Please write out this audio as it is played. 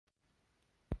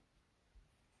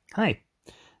Hi,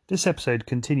 this episode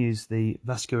continues the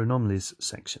vascular anomalies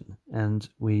section and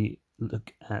we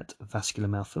look at vascular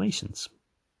malformations.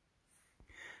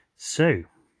 So,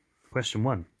 question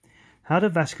 1. How do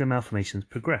vascular malformations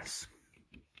progress?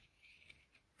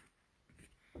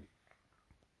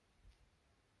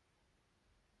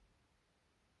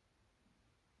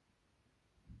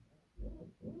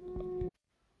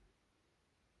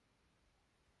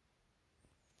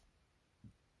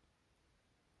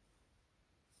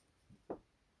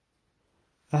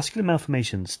 Vascular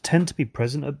malformations tend to be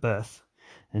present at birth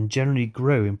and generally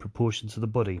grow in proportion to the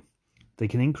body. They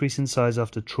can increase in size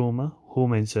after trauma,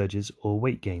 hormone surges, or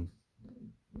weight gain.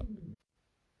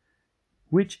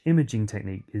 Which imaging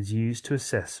technique is used to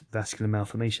assess vascular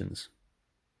malformations?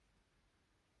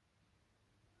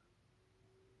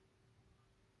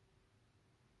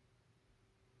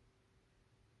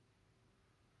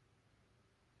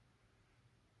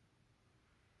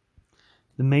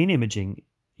 The main imaging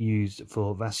used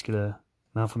for vascular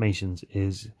malformations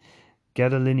is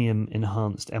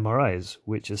gadolinium-enhanced MRIs,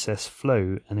 which assess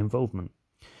flow and involvement.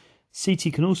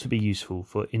 CT can also be useful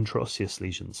for intraosseous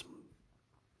lesions.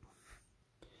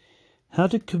 How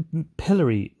do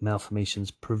capillary malformations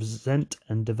present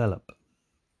and develop?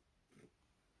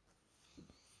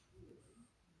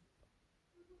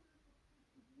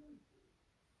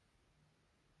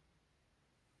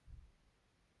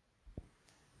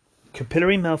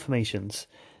 Capillary malformations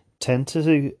tend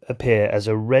to appear as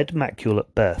a red macule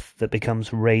at birth that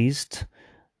becomes raised,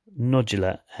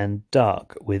 nodular, and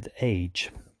dark with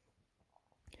age.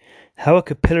 How are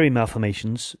capillary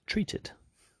malformations treated?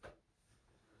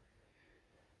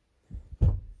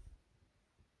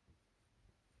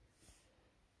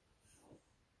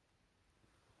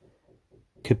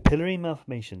 Capillary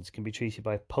malformations can be treated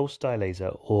by pulse dye laser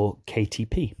or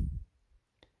KTP.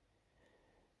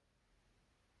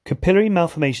 Capillary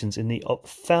malformations in the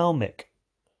ophthalmic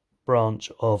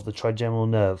branch of the trigeminal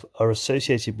nerve are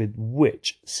associated with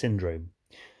which syndrome?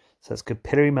 So that's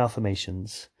capillary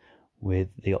malformations with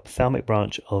the ophthalmic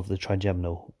branch of the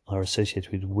trigeminal are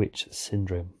associated with which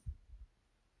syndrome?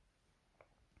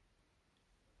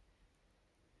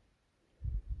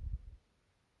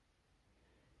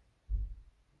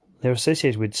 They're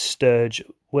associated with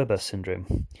Sturge-Weber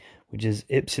syndrome, which is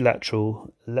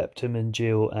ipsilateral,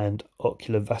 leptomeningeal, and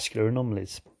ocular vascular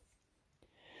anomalies.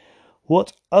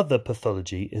 What other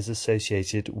pathology is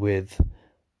associated with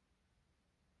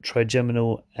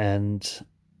trigeminal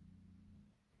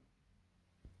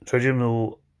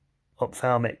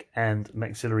ophthalmic and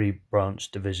maxillary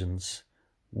branch divisions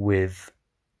with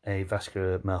a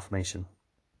vascular malformation?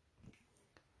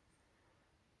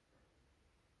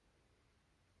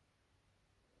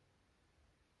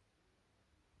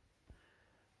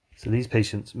 So these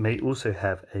patients may also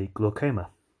have a glaucoma.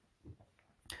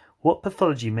 What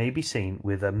pathology may be seen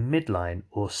with a midline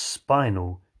or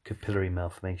spinal capillary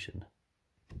malformation?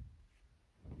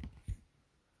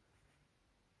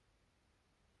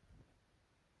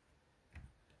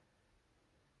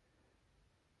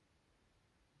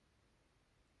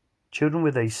 Children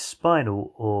with a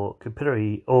spinal or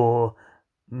capillary or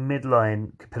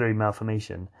midline capillary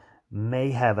malformation may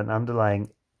have an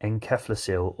underlying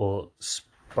encephalocele or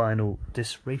spinal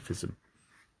dysraphism.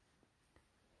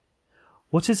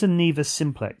 What is a nevus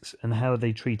simplex and how are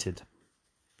they treated?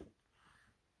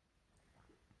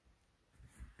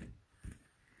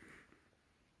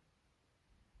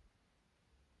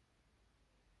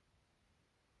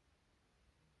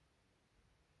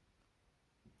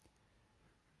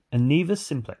 A nevus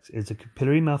simplex is a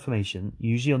capillary malformation,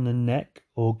 usually on the neck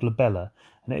or glabella,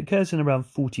 and it occurs in around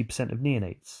 40% of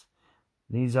neonates.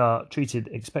 These are treated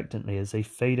expectantly as they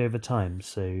fade over time,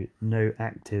 so no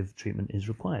active treatment is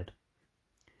required.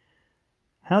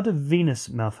 How do venous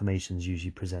malformations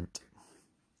usually present?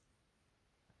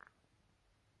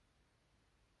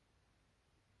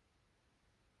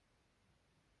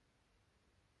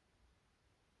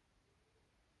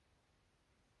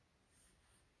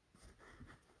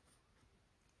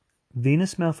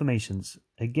 Venous malformations,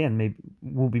 again,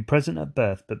 will be present at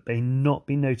birth but may not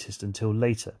be noticed until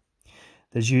later.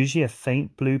 There's usually a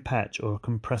faint blue patch or a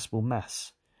compressible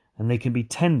mass, and they can be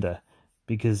tender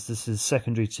because this is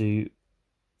secondary to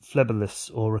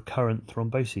phleboliths or recurrent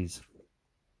thromboses.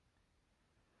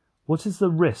 What is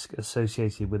the risk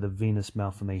associated with a venous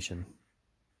malformation?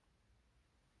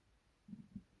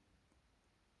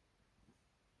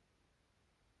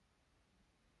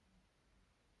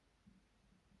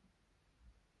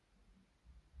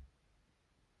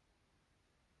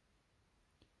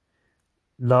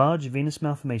 Large venous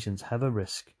malformations have a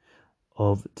risk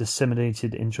of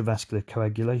disseminated intravascular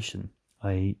coagulation,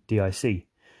 i.e. DIC,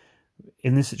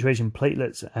 In this situation,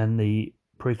 platelets and the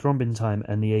prothrombin time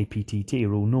and the APTT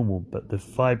are all normal, but the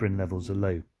fibrin levels are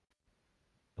low.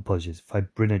 Apologies,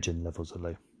 fibrinogen levels are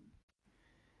low.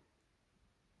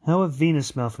 How are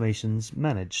venous malformations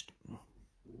managed?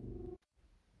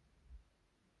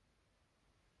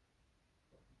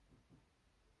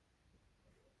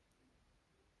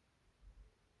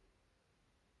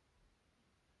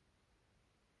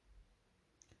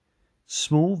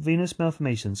 Small venous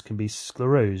malformations can be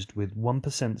sclerosed with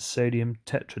 1% sodium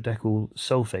tetradecyl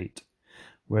sulfate,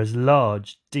 whereas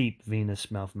large, deep venous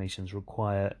malformations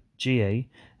require GA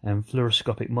and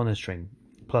fluoroscopic monitoring,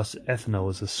 plus ethanol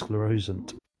as a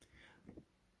sclerosant.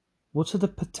 What are the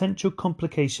potential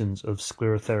complications of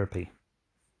sclerotherapy?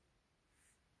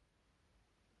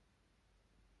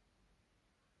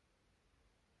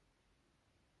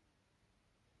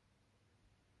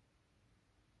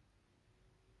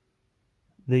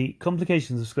 The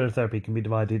complications of sclerotherapy can be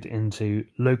divided into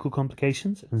local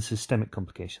complications and systemic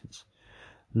complications.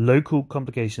 Local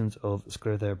complications of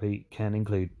sclerotherapy can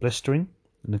include blistering,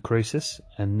 necrosis,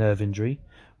 and nerve injury,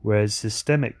 whereas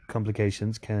systemic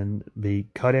complications can be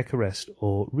cardiac arrest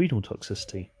or renal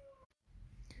toxicity.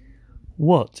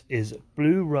 What is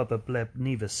blue rubber bleb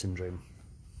nevus syndrome?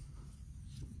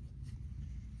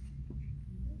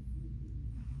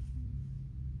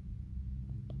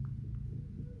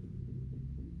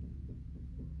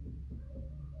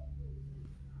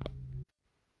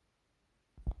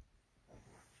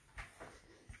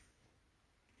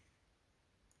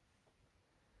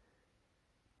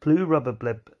 Blue rubber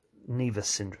bleb nevus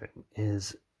syndrome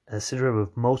is a syndrome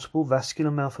of multiple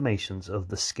vascular malformations of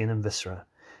the skin and viscera.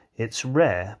 It's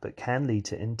rare but can lead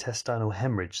to intestinal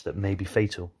hemorrhage that may be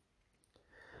fatal.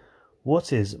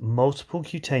 What is multiple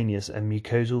cutaneous and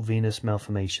mucosal venous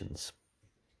malformations?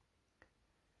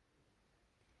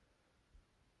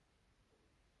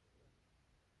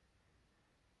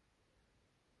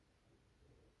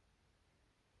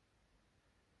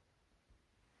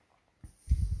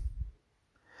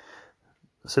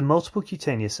 So multiple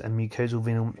cutaneous and mucosal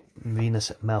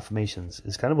venous malformations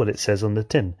is kind of what it says on the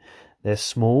tin. They're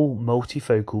small,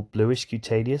 multifocal, bluish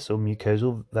cutaneous or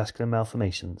mucosal vascular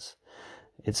malformations.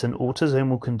 It's an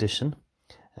autosomal condition,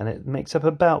 and it makes up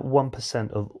about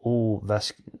 1% of all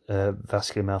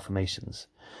vascular malformations.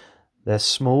 They're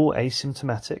small,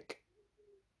 asymptomatic,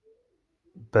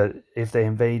 but if they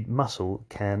invade muscle,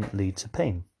 can lead to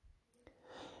pain.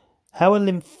 How are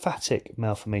lymphatic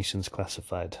malformations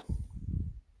classified?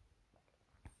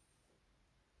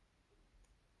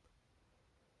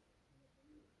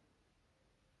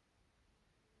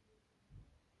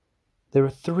 There are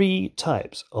 3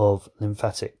 types of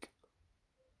lymphatic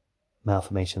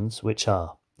malformations, which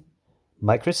are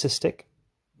microcystic,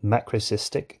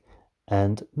 macrocystic,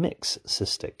 and mixed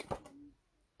cystic.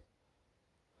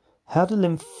 How do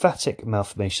lymphatic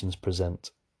malformations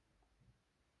present?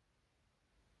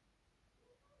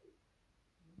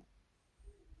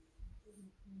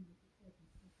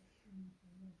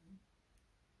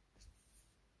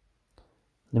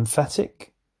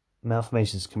 Lymphatic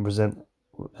malformations can present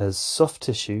as soft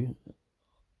tissue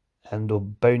and or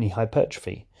bony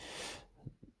hypertrophy.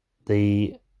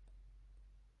 The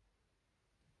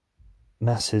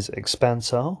mass is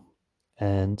expansile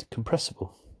and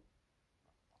compressible.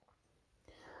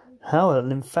 How are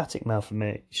lymphatic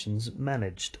malformations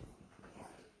managed?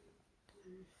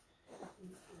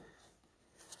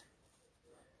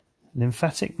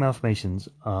 Lymphatic malformations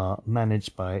are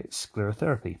managed by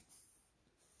sclerotherapy.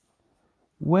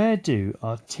 Where do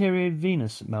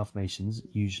arteriovenous malformations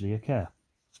usually occur?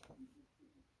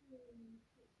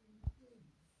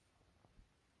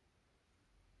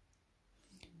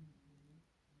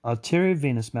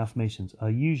 Arteriovenous malformations are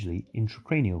usually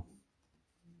intracranial.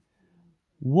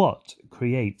 What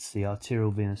creates the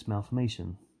arteriovenous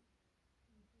malformation?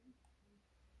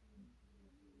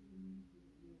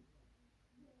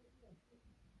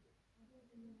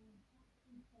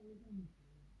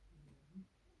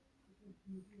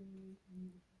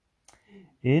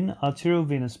 In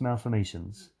arteriovenous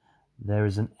malformations, there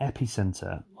is an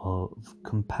epicenter of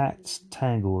compact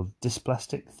tangle of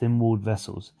dysplastic thin-walled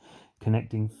vessels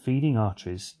connecting feeding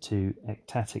arteries to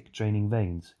ectatic draining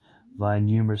veins via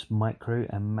numerous micro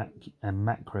and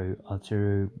macro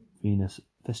arteriovenous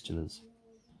fistulas.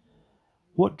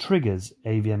 What triggers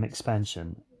AVM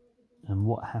expansion, and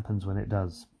what happens when it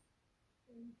does?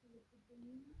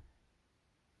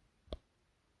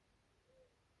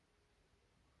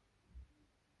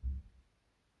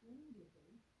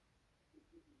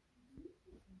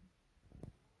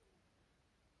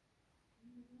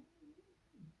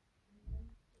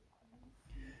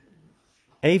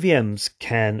 AVMs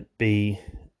can be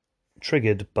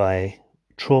triggered by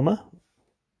trauma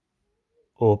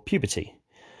or puberty.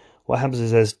 What happens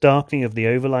is there's darkening of the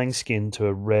overlying skin to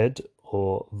a red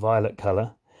or violet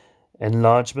colour,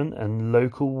 enlargement and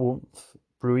local warmth,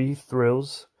 brewy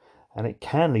thrills, and it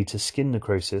can lead to skin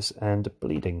necrosis and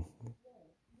bleeding.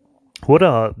 How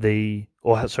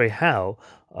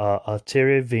are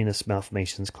arteriovenous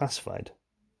malformations classified?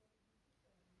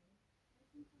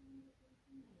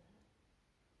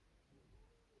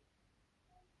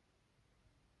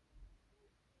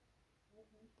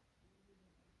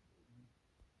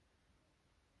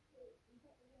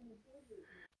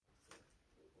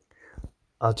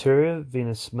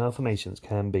 Arteriovenous malformations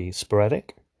can be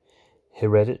sporadic,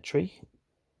 hereditary,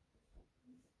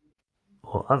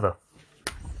 or other.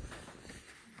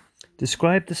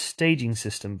 Describe the staging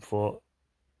system for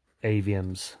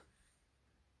AVMs.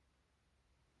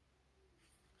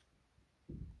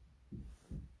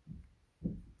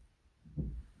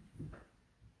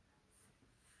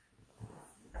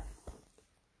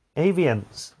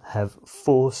 AVMs have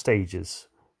 4 stages.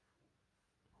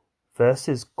 First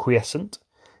is quiescent.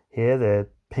 Here they're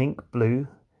pink, blue.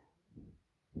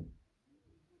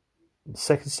 The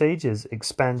second stage is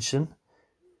expansion,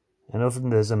 and often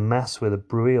there's a mass with a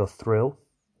bruit or thrill.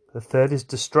 The third is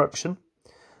destruction.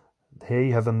 Here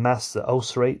you have a mass that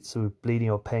ulcerates with bleeding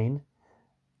or pain.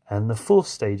 And the fourth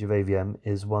stage of AVM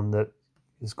is one that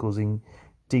is causing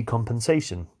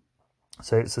decompensation.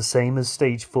 So it's the same as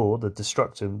stage 4, the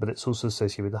destruction, but it's also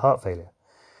associated with the heart failure.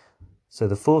 So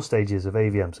the 4 stages of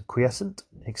AVMs are quiescent,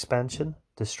 expansion,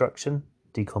 destruction,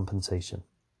 decompensation.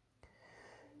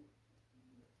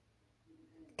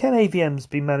 Can AVMs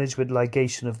be managed with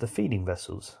ligation of the feeding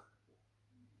vessels?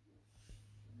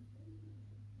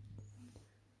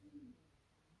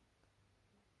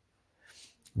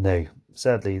 No,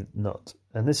 sadly not.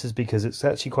 And this is because it's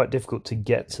actually quite difficult to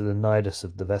get to the nidus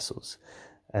of the vessels.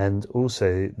 And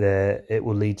also it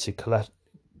will lead to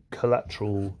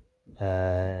collateral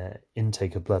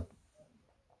intake of blood.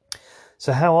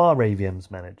 So how are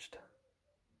AVMs managed?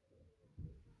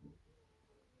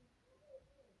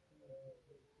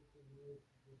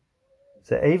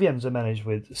 So AVMs are managed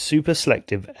with super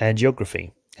selective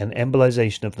angiography and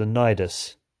embolization of the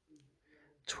nidus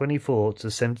 24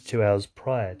 to 72 hours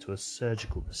prior to a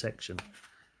surgical resection.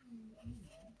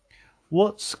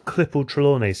 What's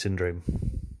Klippel-Trenaunay syndrome?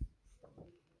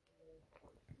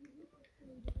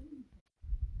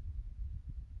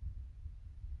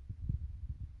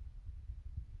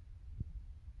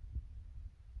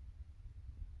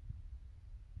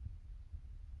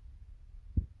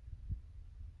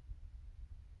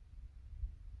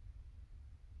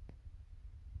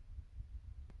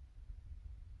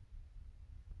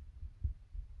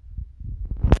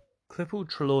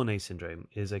 Klippel-Trenaunay syndrome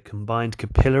is a combined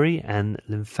capillary and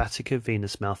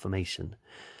lymphaticovenous malformation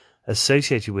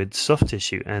associated with soft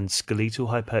tissue and skeletal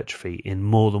hypertrophy in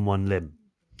more than one limb.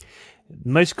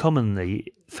 Most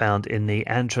commonly found in the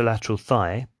anterolateral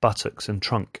thigh, buttocks, and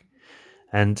trunk.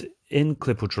 And in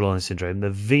Klippel-Trenaunay syndrome, the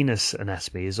venous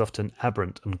anatomy is often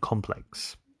aberrant and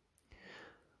complex.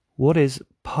 What is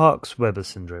Parkes-Weber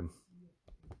syndrome?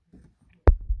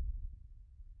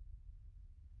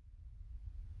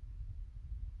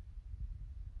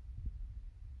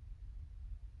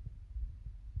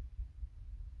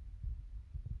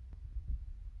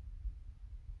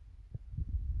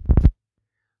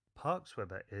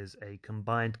 Parkes-Weber is a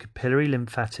combined capillary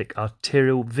lymphatic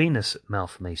arterial venous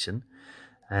malformation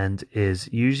and is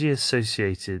usually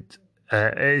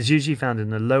found in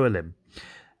the lower limb.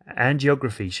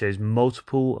 Angiography shows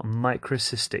multiple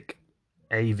microcystic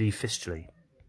AV fistulae.